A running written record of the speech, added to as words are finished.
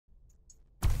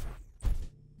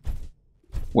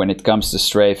when it comes to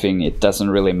strafing, it doesn't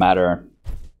really matter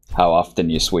how often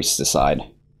you switch the side.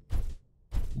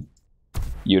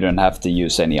 You don't have to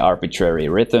use any arbitrary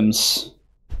rhythms.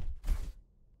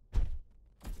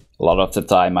 A lot of the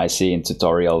time I see in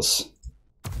tutorials,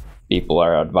 people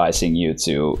are advising you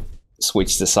to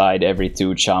switch the side every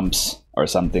 2 jumps or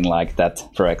something like that.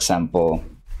 For example,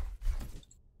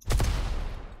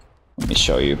 let me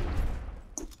show you.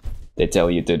 They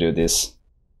tell you to do this.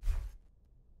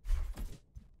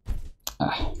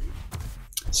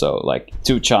 So like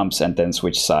 2 jumps and then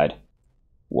switch side.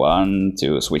 1,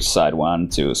 2, switch side, 1,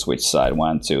 2, switch side,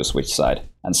 1, 2, switch side,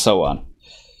 and so on.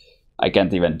 I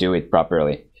can't even do it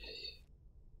properly.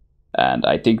 And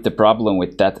I think the problem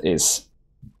with that is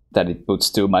that it puts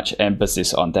too much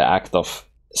emphasis on the act of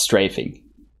strafing.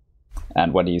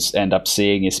 And what you end up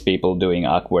seeing is people doing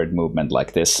awkward movement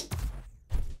like this.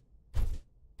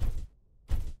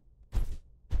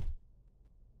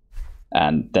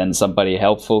 And then somebody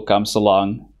helpful comes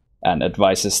along and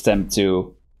advises them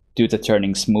to do the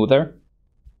turning smoother,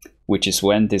 which is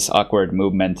when this awkward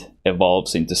movement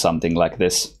evolves into something like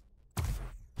this.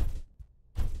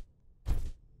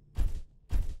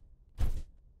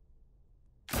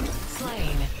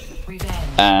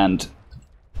 And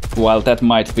while that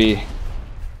might be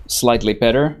slightly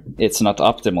better, it's not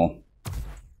optimal.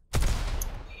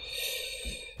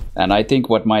 And I think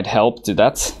what might help to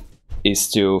that is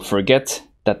to forget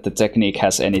that the technique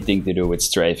has anything to do with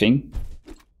strafing.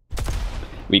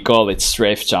 We call it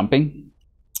strafe jumping,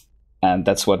 and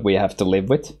that's what we have to live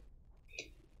with.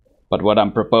 But what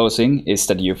I'm proposing is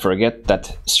that you forget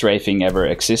that strafing ever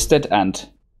existed, and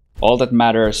all that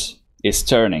matters is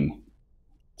turning.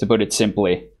 To put it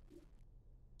simply,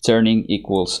 turning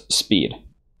equals speed.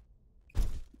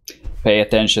 Pay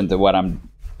attention to what I'm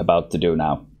about to do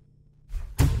now.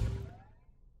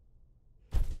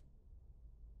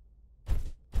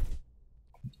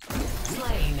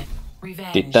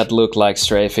 Did that look like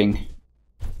strafing?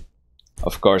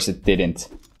 Of course it didn't,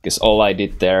 because all I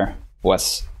did there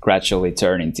was gradually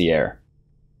turn in the air.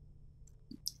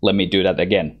 Let me do that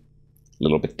again, a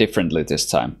little bit differently this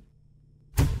time.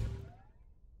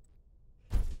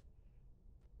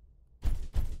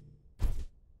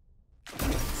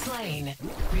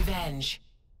 Revenge.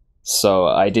 So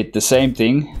I did the same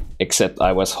thing, except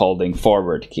I was holding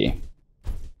forward key.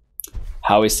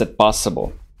 How is that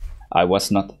possible? I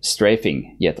was not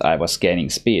strafing, yet I was gaining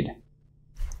speed.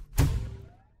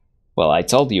 Well, I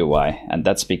told you why, and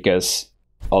that's because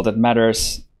all that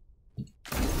matters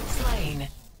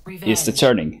is the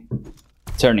turning.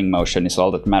 Turning motion is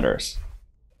all that matters.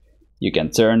 You can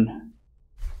turn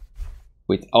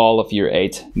with all of your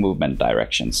 8 movement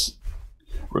directions.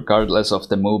 Regardless of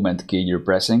the movement key you're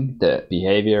pressing, the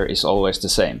behavior is always the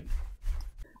same.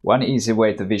 One easy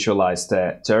way to visualize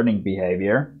the turning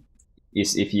behavior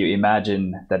is if you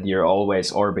imagine that you're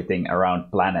always orbiting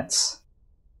around planets,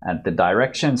 and the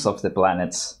directions of the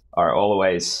planets are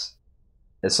always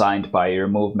assigned by your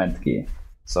movement key.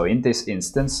 So in this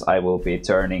instance, I will be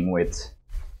turning with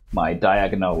my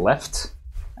diagonal left,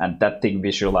 and that thing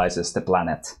visualizes the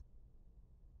planet.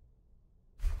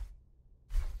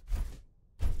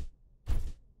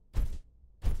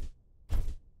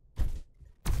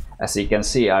 As you can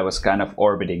see, I was kind of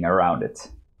orbiting around it.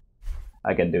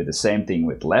 I can do the same thing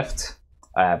with left.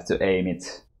 I have to aim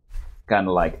it kind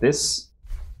of like this.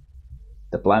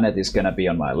 The planet is gonna be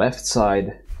on my left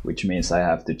side, which means I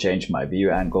have to change my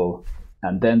view angle,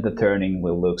 and then the turning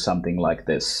will look something like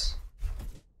this.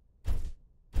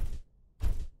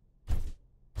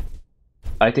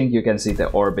 I think you can see the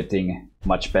orbiting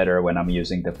much better when I'm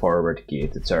using the forward key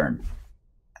to turn.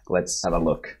 Let's have a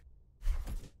look.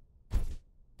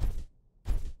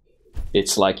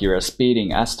 It's like you're a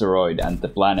speeding asteroid and the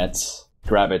planet's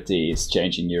gravity is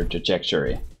changing your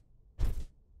trajectory.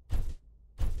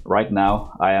 Right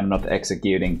now, I am not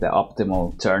executing the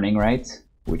optimal turning rate,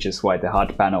 which is why the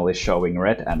HUD panel is showing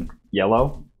red and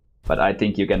yellow, but I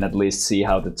think you can at least see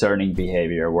how the turning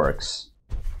behavior works.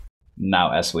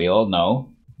 Now, as we all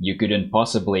know, you couldn't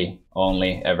possibly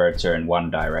only ever turn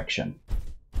one direction.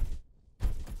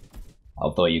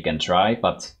 Although you can try,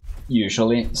 but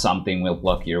usually something will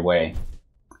block your way.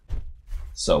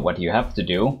 So what you have to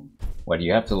do, what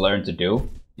you have to learn to do,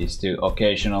 is to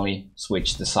occasionally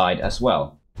switch the side as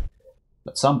well.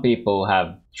 But some people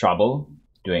have trouble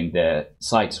doing the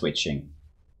side switching.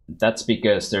 That's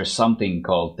because there's something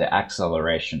called the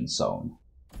acceleration zone.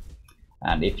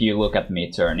 And if you look at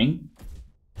me turning,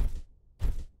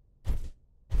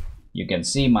 you can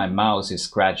see my mouse is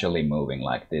gradually moving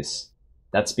like this.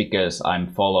 That's because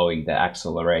I'm following the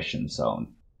acceleration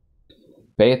zone.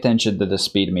 Pay attention to the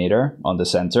speed meter on the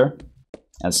center.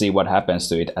 and see what happens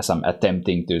to it as I'm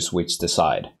attempting to switch the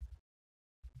side.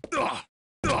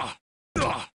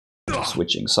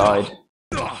 Switching side.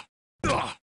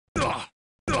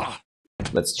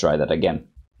 Let's try that again.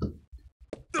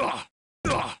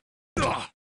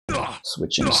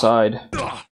 Switching side.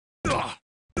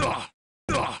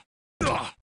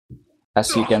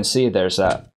 As you can see, there's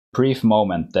a brief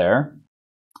moment there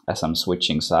as I'm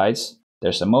switching sides.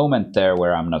 There's a moment there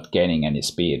where I'm not gaining any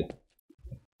speed.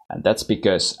 And that's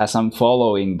because as I'm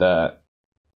following the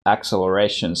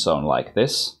acceleration zone like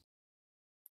this,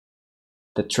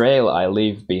 the trail I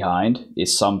leave behind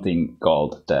is something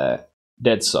called the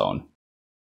dead zone.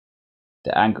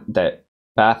 The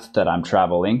path that I'm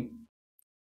traveling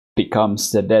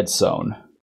becomes the dead zone.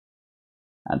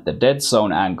 And the dead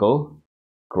zone angle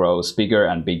grows bigger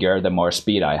and bigger the more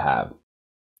speed I have.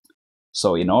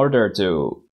 So in order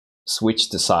to switch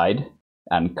the side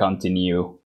and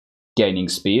continue gaining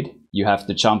speed, you have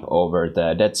to jump over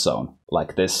the dead zone,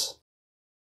 like this.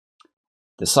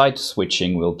 The side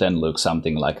switching will then look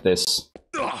something like this.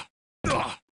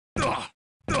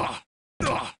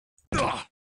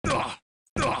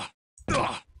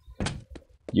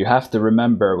 You have to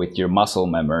remember with your muscle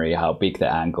memory how big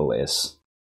the angle is.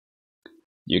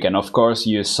 You can of course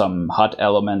use some HUD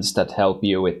elements that help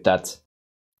you with that,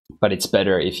 but it's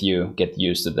better if you get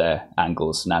used to the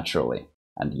angles naturally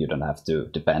and you don't have to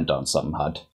depend on some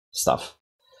HUD stuff.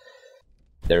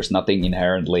 There's nothing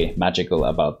inherently magical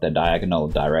about the diagonal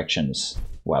directions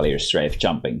while you're strafe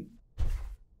jumping.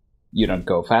 You don't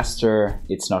go faster,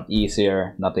 it's not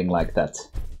easier, nothing like that.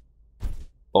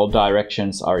 All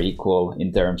directions are equal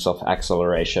in terms of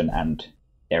acceleration and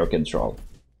air control.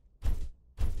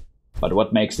 But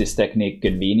what makes this technique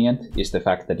convenient is the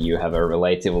fact that you have a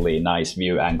relatively nice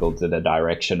view angle to the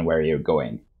direction where you're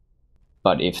going.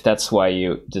 But if that's why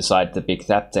you decide to pick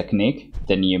that technique,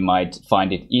 then you might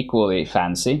find it equally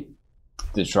fancy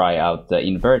to try out the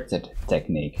inverted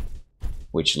technique,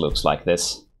 which looks like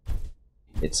this.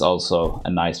 It's also a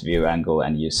nice view angle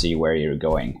and you see where you're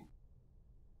going.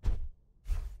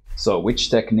 So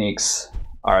which techniques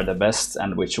are the best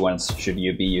and which ones should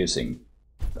you be using?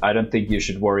 I don't think you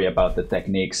should worry about the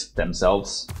techniques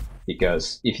themselves,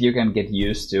 because if you can get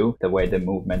used to the way the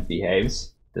movement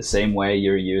behaves, the same way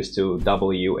you're used to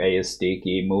WASD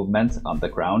key movement on the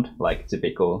ground, like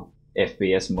typical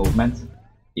FPS movement,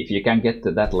 if you can get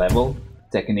to that level,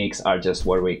 techniques are just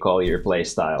what we call your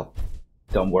playstyle.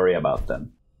 Don't worry about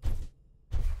them.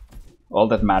 All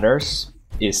that matters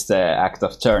is the act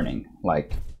of turning.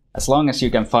 Like, as long as you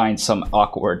can find some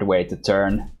awkward way to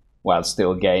turn while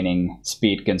still gaining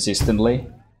speed consistently,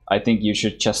 I think you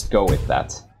should just go with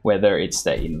that. Whether it's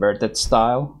the inverted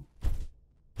style,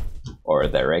 or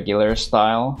the regular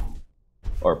style,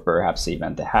 or perhaps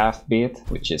even the half beat,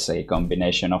 which is a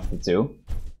combination of the two,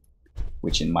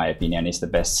 which in my opinion is the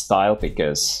best style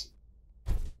because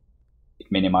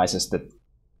it minimizes the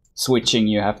switching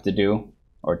you have to do,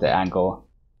 or the angle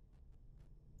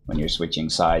when you're switching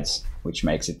sides, which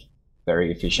makes it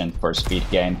very efficient for speed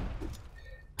gain.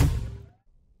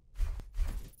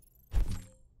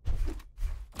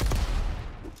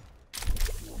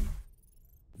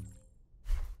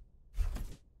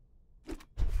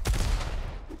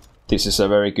 This is a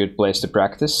very good place to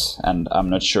practice, and I'm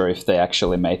not sure if they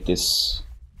actually made this...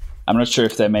 I'm not sure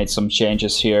if they made some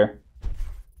changes here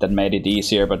that made it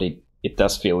easier, but it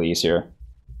does feel easier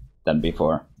than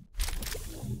before.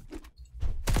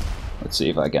 Let's see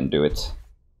if I can do it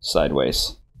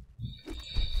sideways.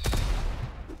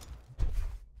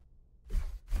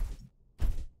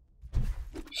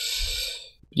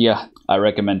 Yeah, I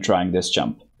recommend trying this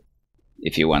jump.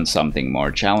 If you want something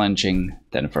more challenging,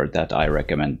 then for that I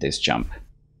recommend this jump.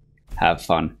 Have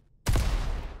fun.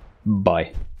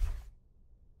 Bye.